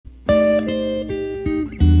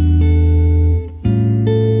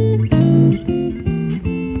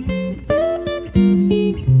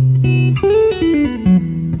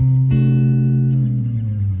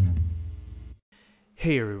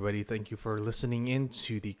thank you for listening in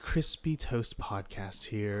to the Crispy Toast Podcast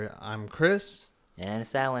here. I'm Chris. And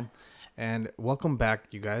it's Alan. And welcome back,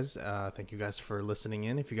 you guys. Thank you guys for listening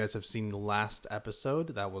in. If you guys have seen the last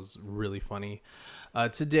episode, that was really funny.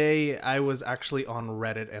 Today, I was actually on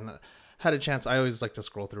Reddit and had a chance. I always like to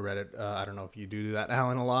scroll through Reddit. I don't know if you do that,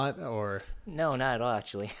 Alan, a lot or... No, not at all,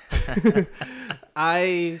 actually.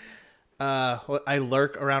 I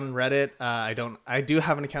lurk around Reddit. I do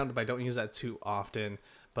have an account, but I don't use that too often.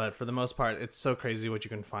 But for the most part, it's so crazy what you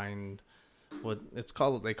can find. What it's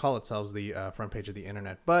called, they call themselves the front page of the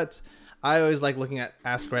internet. But I always like looking at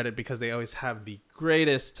Ask Reddit because they always have the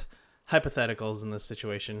greatest hypotheticals in this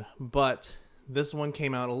situation. But this one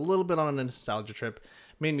came out a little bit on a nostalgia trip,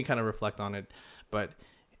 made me kind of reflect on it. But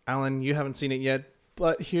Alan, you haven't seen it yet.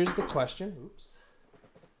 But here's the question. Oops.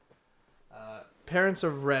 Parents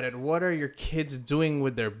of Reddit, what are your kids doing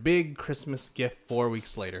with their big Christmas gift 4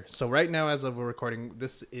 weeks later? So right now, as of we're recording,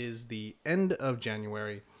 this is the end of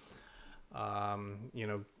January.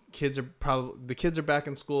 Kids are back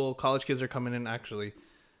in school. College kids are coming in. Actually,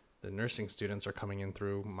 the nursing students are coming in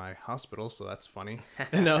through my hospital, so that's funny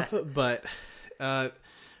enough. But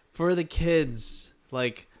for the kids,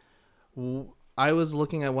 I was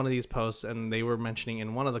looking at one of these posts, and they were mentioning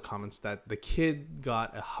in one of the comments that the kid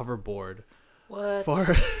got a hoverboard. What?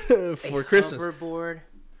 For Christmas. Hoverboard?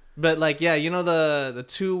 But the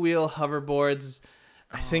 2-wheel hoverboards,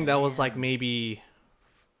 I think that was maybe,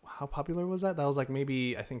 how popular was that? That was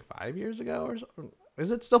maybe, I think 5 years ago or so.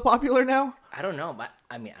 Is it still popular now? I don't know.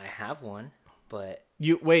 I have one, but...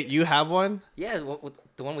 You have one? Yeah,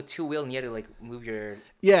 the one with 2 wheels and you had to move your...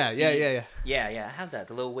 Yeah. Yeah, I have that.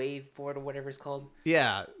 The little wave board or whatever it's called.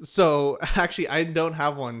 Yeah. So actually, I don't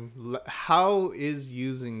have one. How is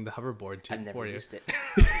using the hoverboard I've never used it.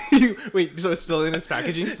 Wait, so it's still in its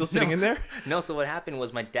packaging, still sitting in there? No, so what happened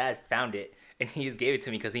was my dad found it and he just gave it to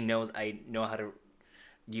me because he knows I know how to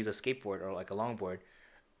use a skateboard or a longboard.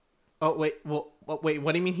 Oh, wait. Well, wait,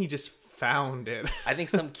 what do you mean he just found it? I think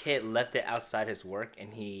some kid left it outside his work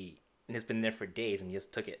and it's been there for days and he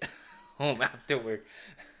just took it home afterward.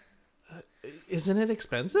 Isn't it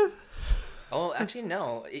expensive? Oh, actually,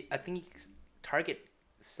 no. I think Target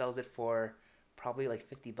sells it for probably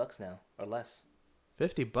 $50 now or less.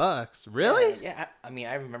 $50? Really? Yeah.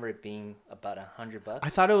 I remember it being about $100. I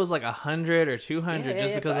thought it was 100 or 200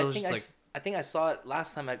 just because it was just I think I saw it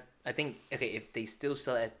last time. I think, okay, if they still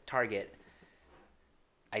sell it at Target,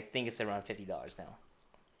 I think it's around $50 now.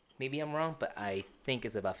 Maybe I'm wrong, but I think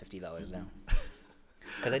it's about $50 now.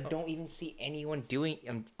 Because I don't even see anyone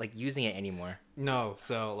using it anymore. No,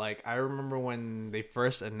 so I remember when they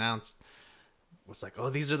first announced, it was oh,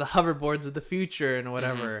 these are the hoverboards of the future and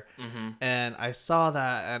whatever. Mm-hmm. And I saw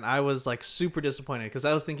that and I was super disappointed because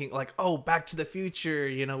I was thinking oh, Back to the Future,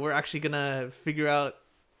 we're actually gonna figure out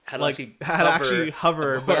how to actually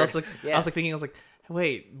hover. But I was thinking,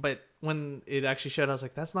 wait, but when it actually showed, I was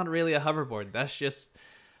that's not really a hoverboard. That's just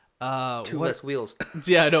 2 less wheels.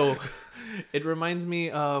 Yeah, no. It reminds me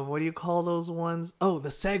of, what do you call those ones? Oh, the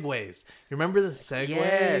Segways. You remember the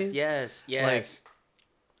Segways? Yes.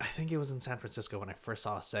 I think it was in San Francisco when I first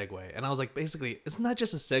saw a Segway. And I was basically, isn't that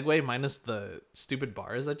just a Segway minus the stupid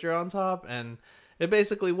bars that you're on top? And it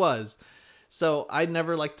basically was. So I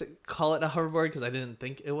never liked to call it a hoverboard because I didn't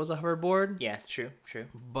think it was a hoverboard. Yeah, true.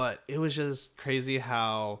 But it was just crazy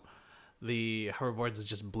how the hoverboards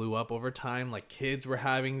just blew up over time. Kids were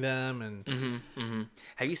having them. And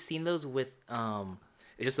Have you seen those with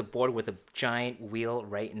it's just a board with a giant wheel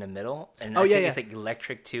right in the middle? And it's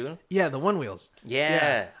electric too. Yeah, the one wheels.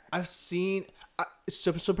 Yeah. I've seen.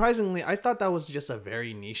 Surprisingly, I thought that was just a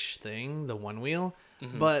very niche thing, the one wheel.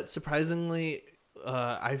 Mm-hmm. But surprisingly,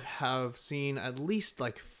 I have seen at least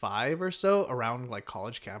 5 or so around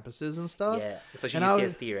college campuses and stuff. Yeah, especially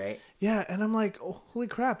UCSD, right? Yeah, and I'm oh, holy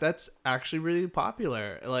crap, that's actually really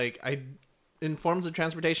popular. In forms of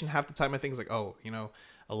transportation, half the time I think it's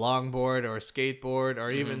a longboard or a skateboard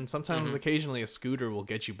or even sometimes occasionally a scooter will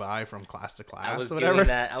get you by from class to class. I was or whatever. doing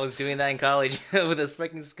that. I was doing that in college with a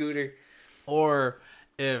freaking scooter. Or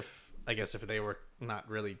if they were not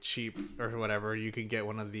really cheap or whatever, you could get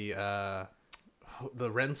one of the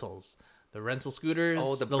rentals, the rental scooters.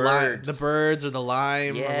 Oh, the birds. The birds or the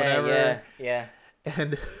lime or whatever. Yeah.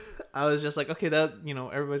 And I was just okay, that,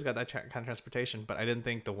 everybody's got that kind of transportation, but I didn't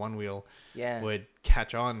think the one wheel would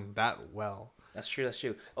catch on that well. That's true.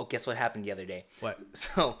 Oh, guess what happened the other day? What?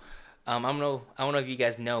 So, I don't know if you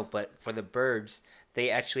guys know, but for the birds, they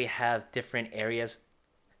actually have different areas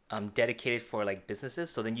dedicated for businesses.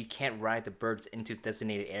 So then you can't ride the birds into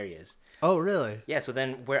designated areas. Oh, really? Yeah. So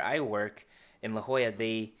then where I work in La Jolla,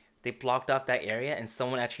 they blocked off that area, and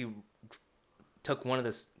someone actually took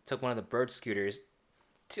took one of the bird scooters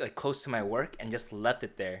to like close to my work and just left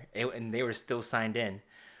it there, and they were still signed in.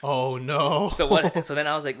 Oh no. So what? So then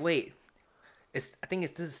I was like, wait, this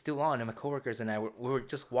is still on, and my coworkers and I we were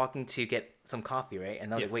just walking to get some coffee, right?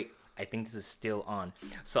 And I was like, wait, I think this is still on.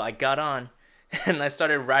 So I got on, and I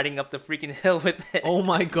started riding up the freaking hill with it. Oh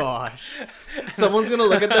my gosh. Someone's gonna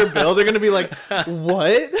look at their bill. They're gonna be like,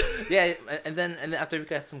 "What?" Yeah, and then after we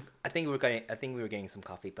got some, I think we were getting some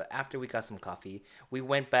coffee. But after we got some coffee, we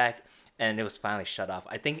went back, and it was finally shut off.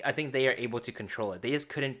 I think they are able to control it. They just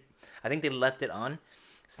couldn't. I think they left it on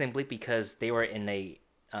simply because they were in a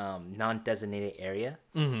non-designated area,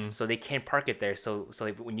 so they can't park it there. So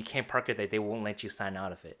like, when you can't park it there, they won't let you sign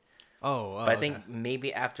out of it. Oh, but I think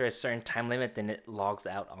maybe after a certain time limit, then it logs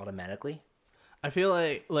out automatically. I feel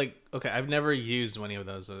like okay, I've never used any of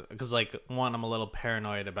those because like one, I'm a little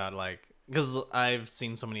paranoid about like because I've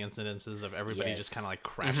seen so many incidences of everybody just kind of like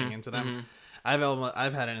crashing into them.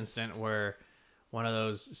 I've had an incident where one of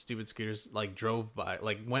those stupid scooters like drove by,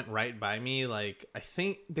 like went right by me. Like I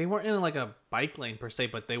think they weren't in like a bike lane per se,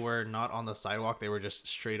 but they were not on the sidewalk. They were just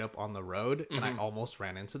straight up on the road, and I almost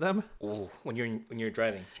ran into them. Ooh, when you're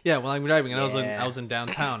driving. Yeah, when I'm driving, and I was in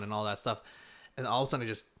downtown and all that stuff, and all of a sudden it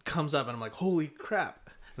just comes up, and I'm like, holy crap!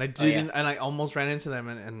 And I didn't, and I almost ran into them,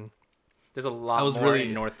 and there's a lot more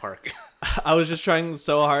in North Park. I was just trying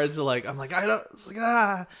so hard to like, I'm like, I don't, it's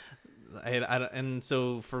like and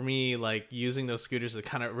so for me, like using those scooters, it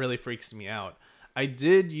kind of really freaks me out. I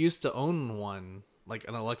did used to own one, like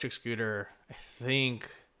an electric scooter, I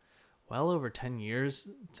think well over 10 years,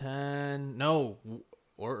 or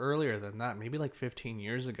earlier than that, maybe like 15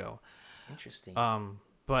 years ago. Interesting.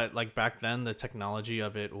 But like back then the technology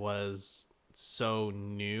of it was so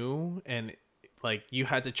new, and like you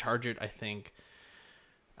had to charge it, I think,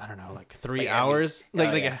 I don't know, like 3 hours,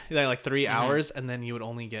 like 3 hours, and then you would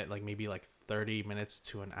only get like maybe like 30 minutes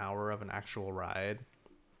to an hour of an actual ride.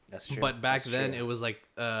 That's true. But back then it was like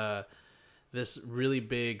this really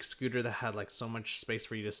big scooter that had like so much space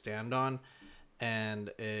for you to stand on, and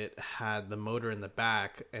it had the motor in the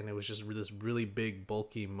back, and it was just this really big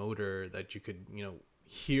bulky motor that you could,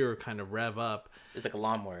 hear kind of rev up. It's like a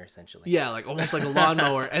lawnmower essentially. Yeah, like almost like a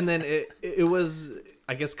lawnmower. And then it was,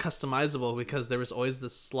 I guess, customizable because there was always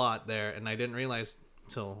this slot there, and I didn't realize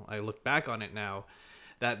until I look back on it now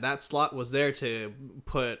that slot was there to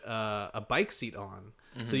put a bike seat on,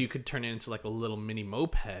 so you could turn it into like a little mini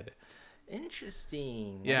moped.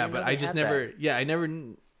 Interesting. Yeah, but I just never. Yeah,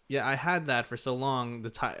 I had that for so long.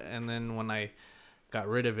 And then when I got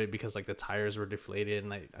rid of it because like the tires were deflated,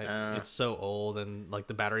 and it's so old, and like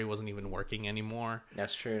the battery wasn't even working anymore.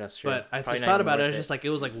 That's true. But I just thought about it. It's just like it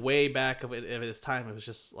was like way back of its time. It was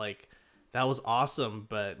just like that was awesome.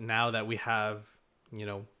 But now that we have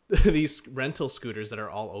these rental scooters that are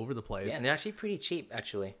all over the place, and they're actually pretty cheap,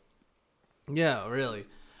 actually. Yeah, really.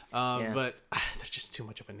 But they're just too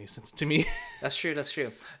much of a nuisance to me. That's true.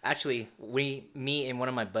 Actually, me and one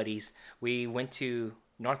of my buddies, we went to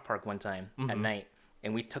North Park one time at night,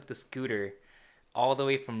 and we took the scooter all the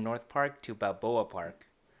way from North Park to Balboa Park,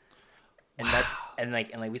 and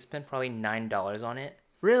we spent probably $9 on it.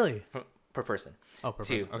 Really? Per person. Oh, per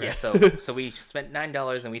person. Okay. Yeah. So we spent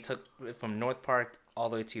 $9, and we took it from North Park all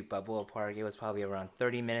the way to Balboa Park. It was probably around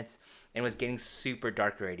 30 minutes, and it was getting super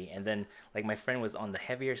dark already. And then like my friend was on the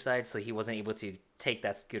heavier side, so he wasn't able to take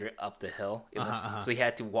that scooter up the hill. So he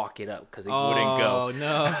had to walk it up because it wouldn't go. Oh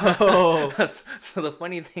no. So the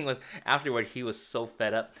funny thing was, afterward he was so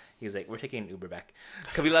fed up, he was like, we're taking an Uber back,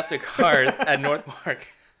 because we left the car at North Park.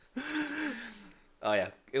 Oh yeah,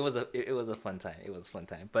 it was a fun time. It was a fun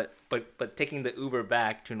time. But taking the Uber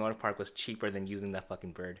back to North Park was cheaper than using that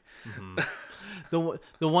fucking bird. The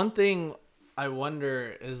one thing I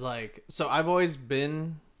wonder is like, so I've always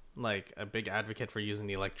been like a big advocate for using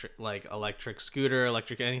the electric scooter,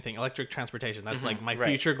 electric transportation. That's like my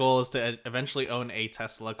future goal is to eventually own a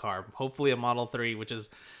Tesla car, hopefully a Model 3, which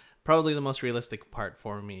is probably the most realistic part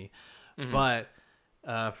for me. But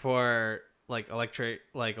for electric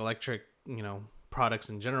products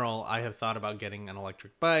in general, I have thought about getting an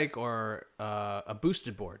electric bike or a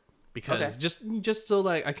boosted board, because just so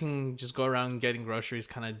like I can just go around getting groceries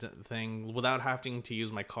kind of thing without having to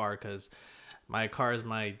use my car, because my car is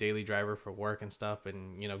my daily driver for work and stuff,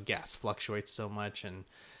 and gas fluctuates so much, and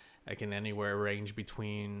I can anywhere range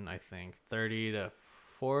between I think $30 to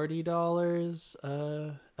 $40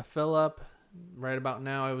 a fill up right about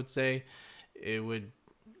now. I would say it would.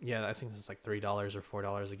 Yeah, I think it's like $3 or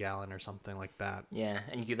 $4 a gallon or something like that. Yeah,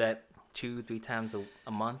 and you do that 2-3 times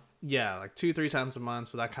a month? Yeah, like 2-3 times a month,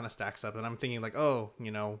 so that kind of stacks up. And I'm thinking like,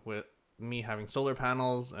 with me having solar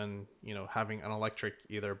panels and, you know, having an electric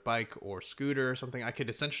either bike or scooter or something, I could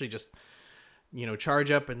essentially just, you know,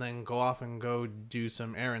 charge up and then go off and go do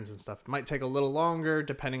some errands and stuff. It might take a little longer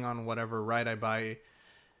depending on whatever ride I buy,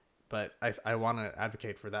 but I want to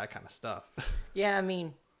advocate for that kind of stuff. Yeah, I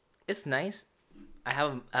mean, it's nice. I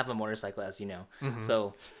have a motorcycle, as you know, Mm-hmm.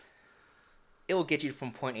 so it will get you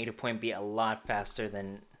from point A to point B a lot faster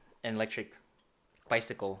than an electric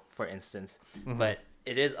bicycle, for instance. Mm-hmm. But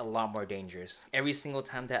it is a lot more dangerous. Every single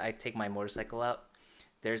time that I take my motorcycle out,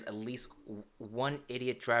 there's at least one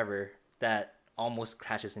idiot driver that almost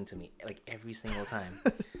crashes into me, like every single time.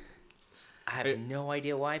 I have no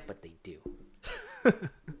idea why, but they do.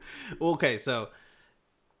 Well, okay, so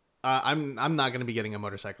I'm not going to be getting a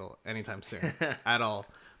motorcycle anytime soon at all.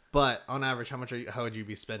 But on average, how would you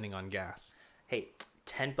be spending on gas? Hey,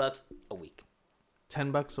 $10 a week.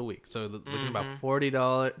 $10 a week. So looking about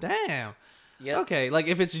 $40. Damn. Yep. Okay, like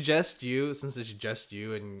if it's just you, since it's just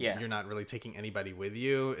you and Yeah. you're not really taking anybody with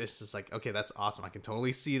you, it's just like, okay, that's awesome. I can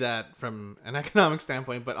totally see that from an economic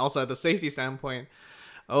standpoint, but also at the safety standpoint.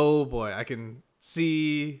 Oh boy, I can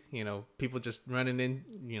see, you know, people just running in,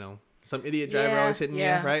 you know, some idiot driver always hitting you,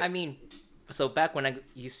 right? I mean, so back when I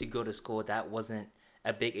used to go to school, that wasn't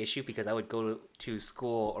a big issue because I would go to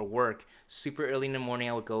school or work super early in the morning.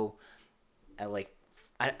 I would go at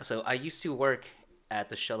I used to work at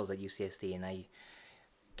the shuttles at UCSD, and I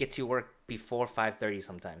get to work before 5:30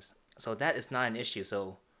 sometimes. So that is not an issue.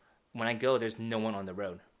 So when I go, there's no one on the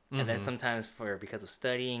road. And then sometimes because of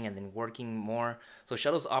studying and then working more. So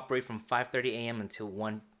shuttles operate from 5:30 a.m. until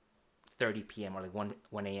 1:30 p.m. or like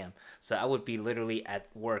 1 a.m. So I would be literally at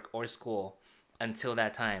work or school until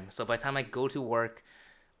that time. So by the time I go to work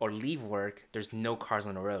or leave work, there's no cars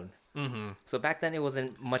on the road. Mm-hmm. So back then it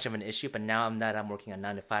wasn't much of an issue, but now I'm working a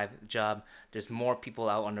 9 to 5 job. There's more people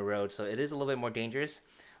out on the road, so it is a little bit more dangerous.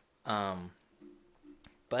 But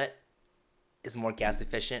it's more gas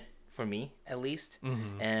efficient for me, at least.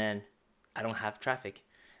 Mm-hmm. And I don't have traffic.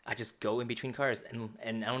 I just go in between cars.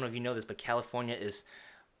 And I don't know if you know this, but California is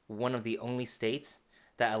one of the only states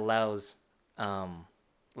that allows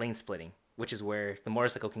lane splitting, which is where the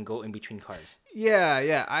motorcycle can go in between cars.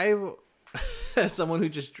 Yeah. As someone who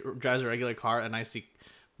just drives a regular car and I see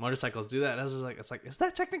motorcycles do that, I was just like, it's like, is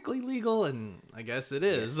that technically legal? And I guess it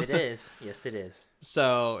is. Yes, it is. Yes, it is.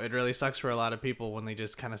 So it really sucks for a lot of people when they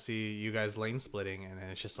just kind of see you guys lane splitting, and then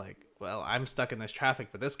it's just like, well, I'm stuck in this traffic,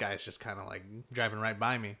 but this guy's just kind of like driving right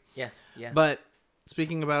by me. Yeah. But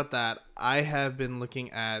speaking about that, I have been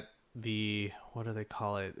looking at what do they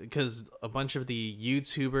call it? Because a bunch of the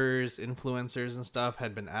YouTubers, influencers and stuff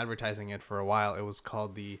had been advertising it for a while. It was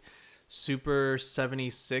called the Super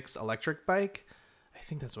 76 electric bike. I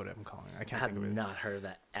think that's what I'm calling it. I can't think of it. I have not heard of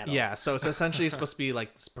that at all. Yeah, so it's essentially supposed to be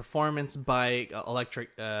like this performance bike, electric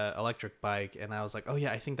bike, and I was like, oh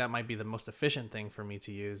yeah, I think that might be the most efficient thing for me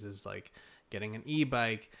to use is like getting an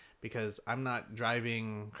e-bike, because I'm not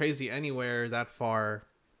driving crazy anywhere that far,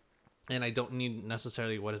 and I don't need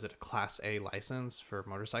necessarily, what is it, a Class A license for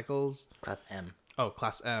motorcycles? Class M. Oh,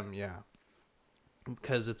 Class M, yeah.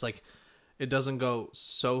 Because it's like, it doesn't go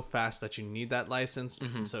so fast that you need that license,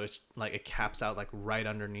 so it's like it caps out like right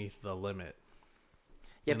underneath the limit.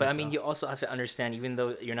 Yeah, but I mean, you also have to understand, even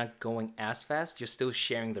though you're not going as fast, you're still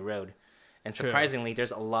sharing the road. And surprisingly, there's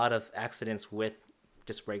a lot of accidents with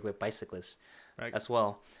just regular bicyclists as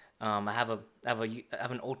well. I have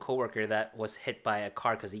an old coworker that was hit by a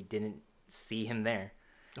car because he didn't see him there.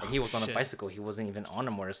 And he was on a bicycle. He wasn't even on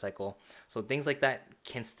a motorcycle. So things like that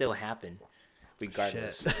can still happen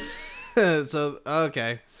regardless. So,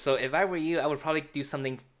 okay. So if I were you, I would probably do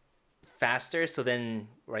something faster. So then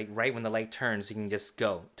right when the light turns, you can just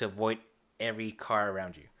go to avoid every car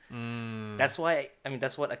around you. That's why,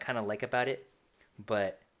 that's what I kind of like about it.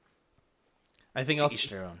 But I think to also, each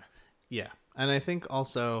their own. Yeah. And I think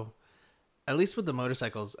also, at least with the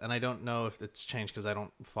motorcycles, and I don't know if it's changed because I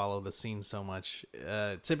don't follow the scene so much.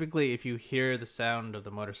 Typically, if you hear the sound of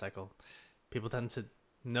the motorcycle, people tend to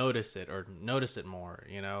notice it more,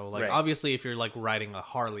 you know? Like, obviously, if you're, like, riding a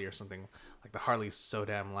Harley or something, like, the Harley's so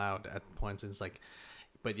damn loud at points, and it's like...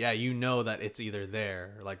 But, yeah, you know that it's either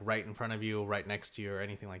there, like, right in front of you, right next to you, or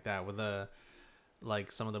anything like that. With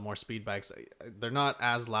like, some of the more speed bikes, they're not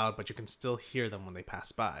as loud, but you can still hear them when they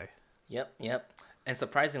pass by. Yep. And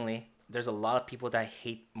surprisingly, there's a lot of people that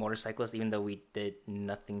hate motorcyclists, even though we did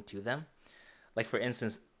nothing to them. Like, for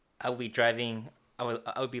instance, I would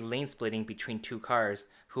be lane splitting between two cars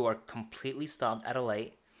who are completely stopped at a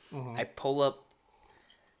light. I pull up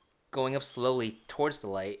going up slowly towards the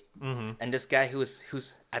light, Mm-hmm. and this guy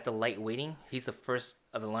who's at the light waiting, he's the first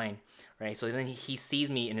of the line, right? So then he sees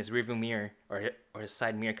me in his rearview mirror or his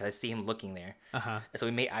side mirror because I see him looking there. Uh-huh. And so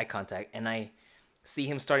we made eye contact, and I see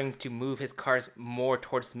him starting to move his cars more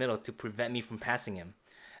towards the middle to prevent me from passing him.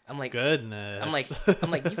 I'm like, Goodness. I'm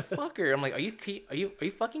like, you fucker. I'm like, are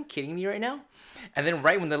you fucking kidding me right now? And then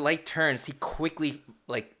right when the light turns, he quickly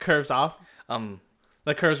like curves off.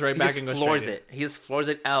 Like curves right he back just and goes floors straight it. He just floors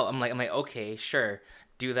it out. I'm like, okay, sure,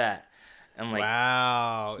 do that. I'm like,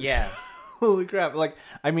 wow. yeah, Holy crap. Like,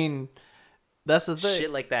 I mean, that's the thing.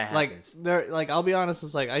 shit like that Like happens. there, like I'll be honest,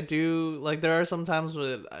 it's like I do like there are some times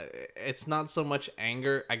where it's not so much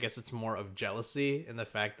anger. I guess it's more of jealousy in the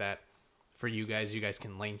fact that for you guys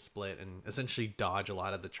can lane split and essentially dodge a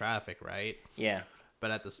lot of the traffic, right? Yeah.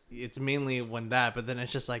 But it's mainly when that. But then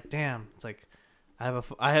it's just like, damn, it's like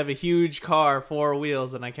I have a huge car, 4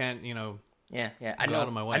 wheels, and I can't, Yeah. I know, out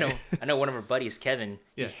of my way. I know. One of our buddies, Kevin,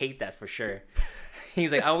 Yeah. he hate that for sure.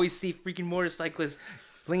 He's like, I always see freaking motorcyclists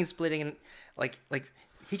lane splitting, and like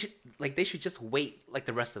they should just wait like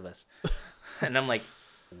the rest of us. And I'm like,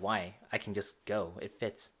 why? I can just go. It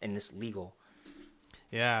fits and it's legal.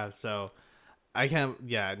 Yeah. So I can't.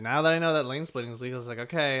 Yeah. Now that I know that lane splitting is legal, it's like,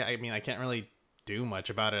 okay. I mean, I can't really do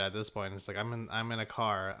much about it at this point. It's like I'm in a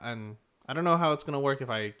car, and I don't know how it's gonna work if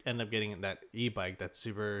I end up getting that e-bike, that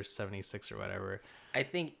Super 76 or whatever. I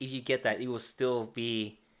think if you get that, it will still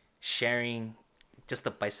be sharing just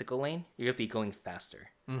the bicycle lane. You'll be going faster.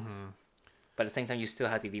 Mm-hmm. But at the same time, you still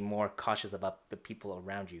have to be more cautious about the people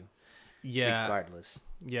around you. Yeah. Regardless.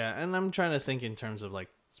 Yeah, and I'm trying to think in terms of like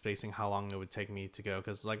spacing how long it would take me to go,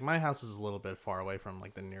 because like my house is a little bit far away from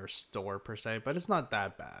like the nearest store per se, but it's not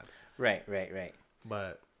that bad. Right.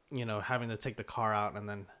 But having to take the car out and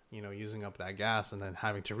then using up that gas and then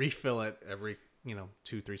having to refill it every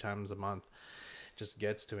 2-3 times a month just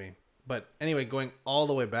gets to me. But anyway, going all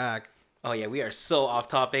the way back. Oh yeah, we are so off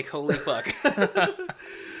topic. Holy fuck.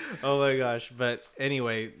 Oh my gosh. But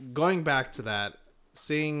anyway, going back to that,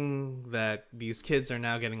 seeing that these kids are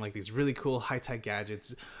now getting like these really cool high-tech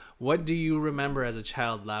gadgets, what do you remember as a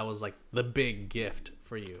child that was like the big gift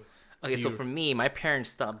for you? Okay, so for me, my parents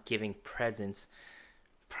stopped giving presents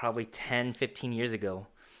probably 10, 15 years ago.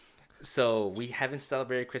 So we haven't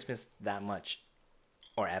celebrated Christmas that much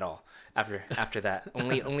or at all after that.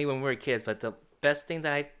 only when we were kids. But the best thing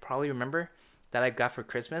that I probably remember that I got for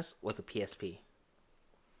Christmas was a PSP.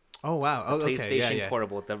 Oh, wow. The PlayStation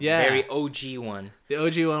Portable, the very OG one. The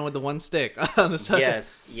OG one with the one stick on the side.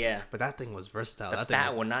 Yes, yeah. But that thing was versatile. The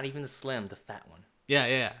fat one, not even the slim, the fat one.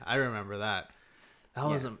 Yeah. I remember that.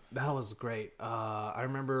 That was great. I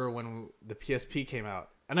remember when the PSP came out,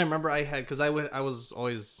 and I remember because I was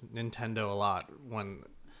always Nintendo a lot when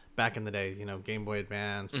back in the day, Game Boy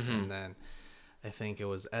Advance, and then I think it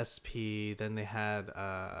was SP. Then they had DS.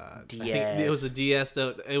 I think it was the DS.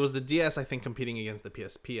 It was the DS, I think, competing against the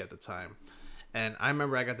PSP at the time. And I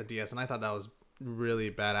remember I got the DS, and I thought that was really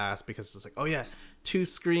badass because it's like, oh yeah, 2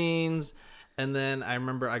 screens. And then I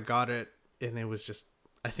remember I got it, and it was just,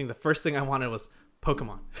 I think the first thing I wanted was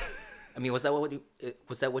Pokemon. I mean, was that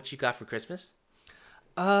what you got for Christmas?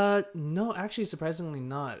 No, actually, surprisingly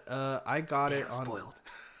not. I got it on. Spoiled.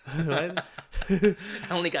 What? I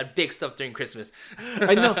only got big stuff during Christmas.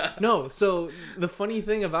 I know. No. So the funny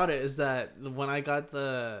thing about it is that when I got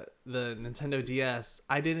the Nintendo DS,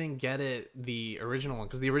 I didn't get it the original one,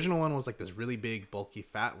 because the original one was like this really big, bulky,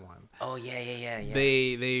 fat one. Oh yeah.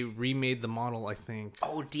 They remade the model, I think.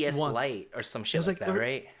 Oh, DS Lite or some shit like that,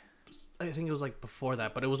 right? I think it was like before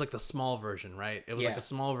that, but it was like the small version, right? It was like a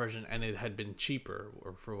small version, and it had been cheaper,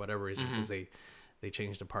 or for whatever reason, because they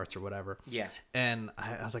changed the parts or whatever. Yeah. And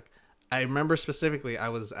I was like, I remember specifically, I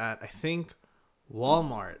was at, I think,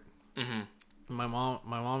 Walmart. Mm-hmm. My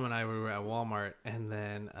mom and I were at Walmart, and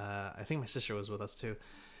then I think my sister was with us too.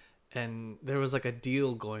 And there was like a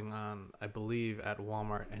deal going on, I believe, at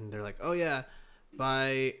Walmart, and they're like, "Oh yeah,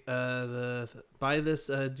 buy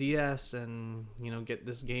this DS and get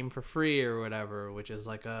this game for free or whatever," which is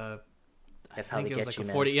like a That's how they get like you, a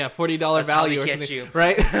man. $40 value or something, you.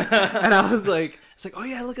 right? And I was like, it's like, oh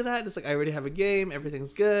yeah, look at that. It's like, I already have a game,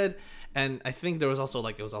 everything's good. And I think there was also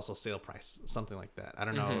like, it was also sale price, something like that. I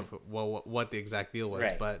don't know what the exact deal was,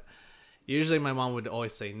 but usually my mom would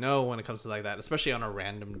always say no when it comes to like that, especially on a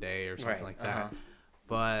random day or something like that.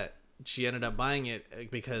 But she ended up buying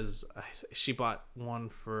it because she bought one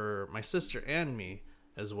for my sister and me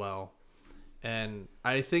as well. And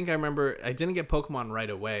I think I remember, I didn't get Pokemon right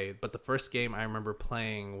away, but the first game I remember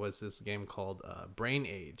playing was this game called Brain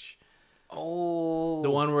Age. Oh, The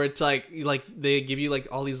one where it's like they give you like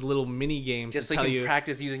all these little mini games just to so tell you can you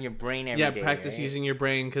practice using your brain every day. practice right? using your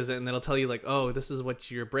brain, because then it'll tell you like, oh, this is what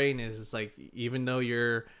your brain is. It's like, even though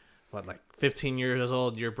you're what, like 15 years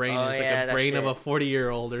old, your brain Oh is like yeah, a that brain of a shit.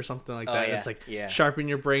 40-year-old or something like Oh that. yeah, It's like yeah. sharpen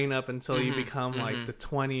your brain up until you Mhm, become like mhm. the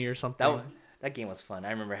 20 or That something. that game was fun.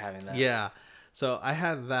 I remember having that. Yeah. So I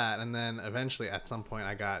had that, and then eventually at some point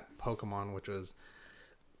I got Pokemon, which was,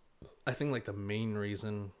 I think, like the main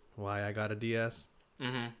reason why I got a DS.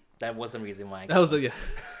 That was the reason why. That was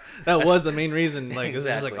that was the main reason. Like, it's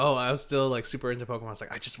just like, Exactly. oh, I was still like super into Pokemon. I was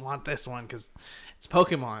like, I just want this one because it's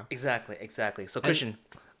Pokemon. Exactly, exactly. So Christian,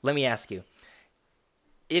 let me ask you: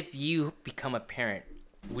 if you become a parent,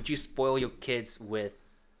 would you spoil your kids with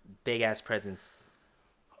big ass presents?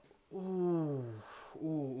 Ooh,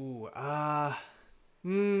 ooh,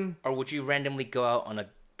 Or would you randomly go out on a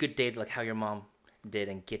good date like how your mom did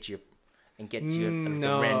and get you a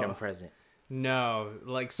random no, present? no.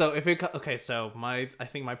 Like, so if it okay, so I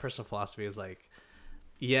think my personal philosophy is like,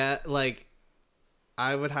 yeah, like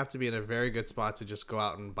I would have to be in a very good spot to just go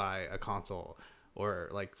out and buy a console or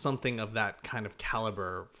like something of that kind of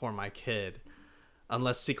caliber for my kid.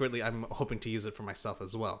 Unless secretly I'm hoping to use it for myself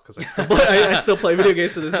as well, because I still play video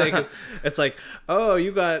games to this day. 'Cause it's like, oh,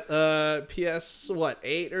 you got PS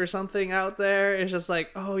 8 or something out there. It's just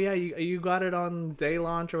like, oh yeah, you got it on day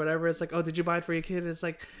launch or whatever. It's like, oh, did you buy it for your kid? It's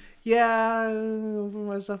like, yeah, for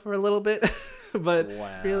myself for a little bit, but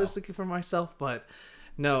Wow. realistically for myself. But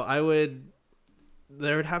no, I would.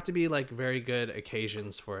 There would have to be like very good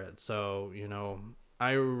occasions for it. So,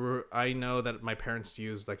 I know that my parents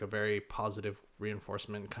used like a very positive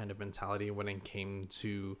reinforcement kind of mentality when it came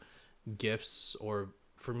to gifts, or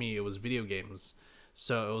for me it was video games.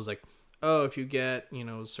 So it was like, oh, if you get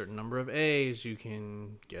a certain number of A's, you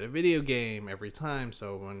can get a video game every time.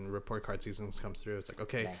 So when report card seasons comes through, it's like,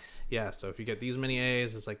 okay, Nice. yeah, so if you get these many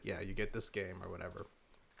A's, it's like, yeah, you get this game or whatever.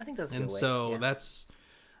 I think that's a And good way. so Yeah.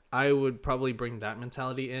 I would probably bring that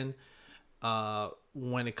mentality in.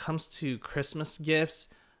 When it comes to Christmas gifts,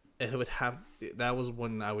 that was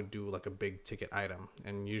when I would do like a big ticket item,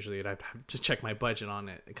 and usually I'd have to check my budget on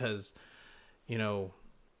it, because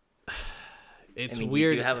it's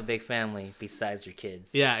weird. You do have a big family besides your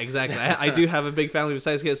kids. Yeah, exactly. I do have a big family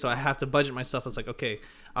besides kids, so I have to budget myself. It's like, okay,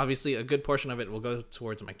 obviously a good portion of it will go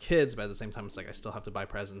towards my kids, but at the same time, it's like I still have to buy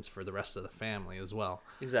presents for the rest of the family as well.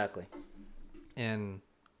 Exactly. And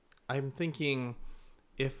I'm thinking,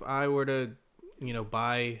 if I were to,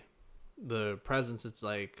 buy the presents, it's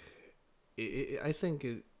like, I think,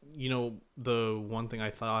 the one thing I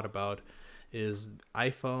thought about is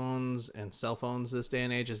iPhones and cell phones this day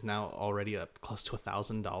and age is now already up close to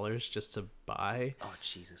 $1,000 just to buy. Oh,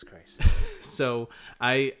 Jesus Christ. So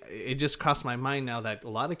it just crossed my mind now that a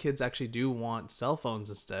lot of kids actually do want cell phones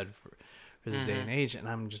instead for this day and age. And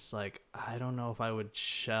I'm just like, I don't know if I would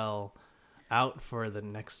shell out for the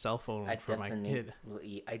next cell phone for my kid.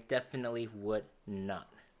 I definitely would not.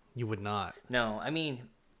 You would not. No, I mean,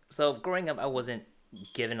 so growing up, I wasn't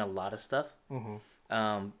given a lot of stuff.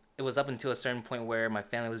 It was up until a certain point where my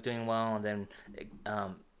family was doing well, and then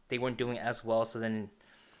they weren't doing as well. So then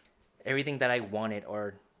everything that I wanted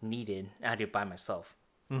or needed, I had to buy myself.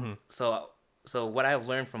 So what I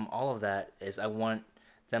learned from all of that is I want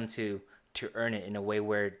them to earn it in a way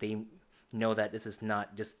where they know that this is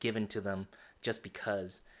not just given to them just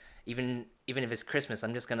because. Even if it's Christmas,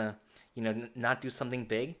 I'm just gonna not do something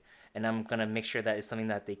big, and I'm gonna make sure that it's something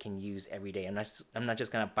that they can use every day. I'm not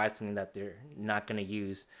just gonna buy something that they're not gonna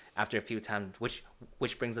use after a few times, which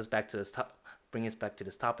brings us back to this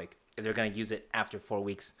topic. If they're gonna use it after 4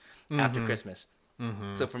 weeks after Christmas.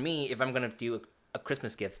 So for me, if I'm gonna do a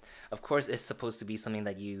Christmas gift, of course it's supposed to be something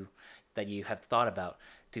that you have thought about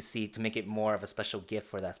to make it more of a special gift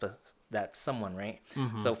for that someone, right?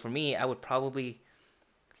 So for me, I would probably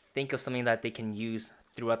think of something that they can use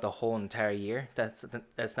throughout the whole entire year. That's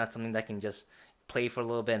not something that can just play for a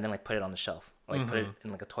little bit and then like put it on the shelf, or like put it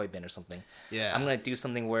in like a toy bin or something. Yeah. I'm gonna do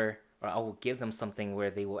something or I will give them something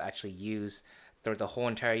where they will actually use throughout the whole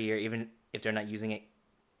entire year, even if they're not using it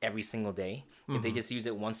every single day. If they just use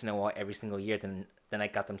it once in a while every single year, then I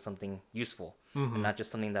got them something useful, and not just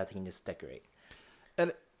something that they can just decorate.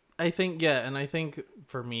 And I think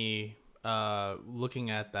for me, looking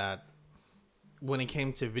at that, when it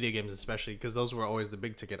came to video games, especially because those were always the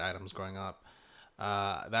big ticket items growing up,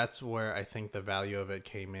 that's where I think the value of it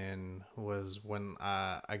came in, was when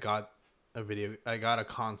I got a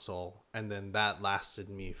console, and then that lasted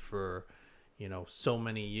me for so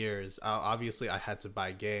many years. Obviously I had to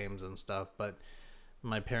buy games and stuff, but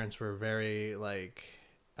my parents were very like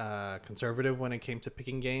conservative when it came to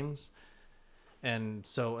picking games. And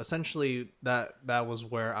so essentially that was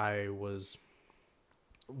where I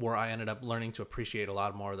ended up learning to appreciate a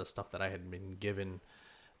lot more of the stuff that I had been given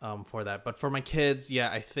for that. But for my kids, yeah,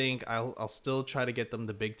 I think I'll still try to get them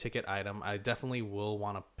the big ticket item. I definitely will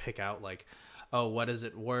want to pick out like, oh, what is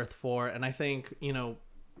it worth for? And I think,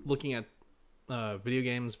 looking at video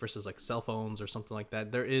games versus like cell phones or something like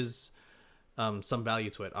that, there is some value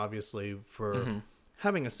to it. Obviously, for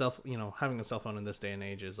having a cell phone in this day and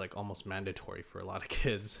age is like almost mandatory for a lot of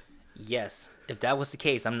kids. Yes, if that was the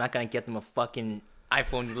case, I'm not gonna get them a fucking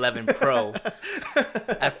iPhone 11 Pro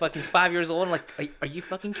at fucking 5 years old. I'm like, are you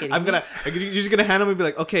fucking kidding me? You're just gonna hand them and be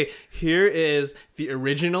like, okay, here is the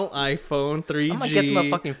original iPhone 3G. I'm gonna get them a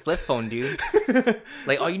fucking flip phone, dude.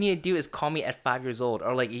 Like, all you need to do is call me at 5 years old,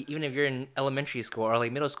 or like even if you're in elementary school or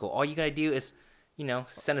like middle school, all you gotta do is,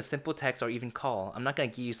 send a simple text or even call. I'm not gonna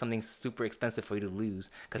give you something super expensive for you to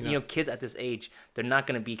lose, because kids at this age, they're not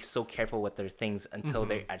gonna be so careful with their things until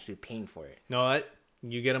they're actually paying for it. Know what?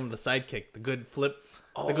 You get them the Sidekick, the good flip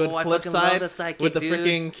I side love the Sidekick, with the dude.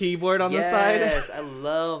 freaking keyboard on the side. Yes, I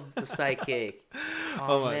love the Sidekick.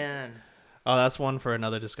 Oh man. Oh, that's one for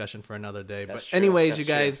another discussion for another day. That's but true. anyways, That's you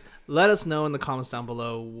guys, let us know in the comments down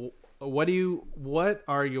below. What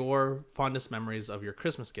are your fondest memories of your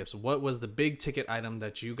Christmas gifts? What was the big ticket item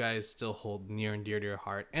that you guys still hold near and dear to your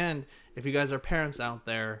heart? And if you guys are parents out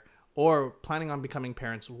there or planning on becoming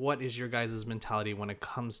parents, what is your guys' mentality when it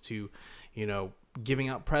comes to, giving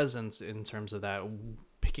out presents, in terms of that,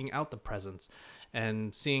 picking out the presents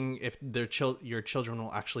and seeing if your children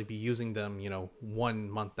will actually be using them, 1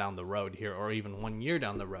 month down the road here, or even 1 year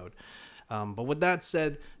down the road. But with that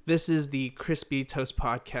said, this is the Crispy Toast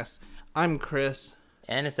Podcast. I'm Chris.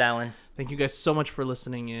 And it's Alan. Thank you guys so much for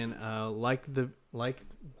listening in. Is that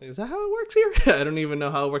how it works here? I don't even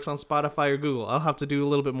know how it works on Spotify or Google. I'll have to do a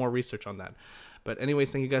little bit more research on that. But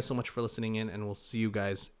anyways, thank you guys so much for listening in, and we'll see you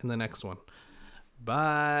guys in the next one.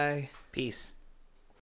 Bye. Peace.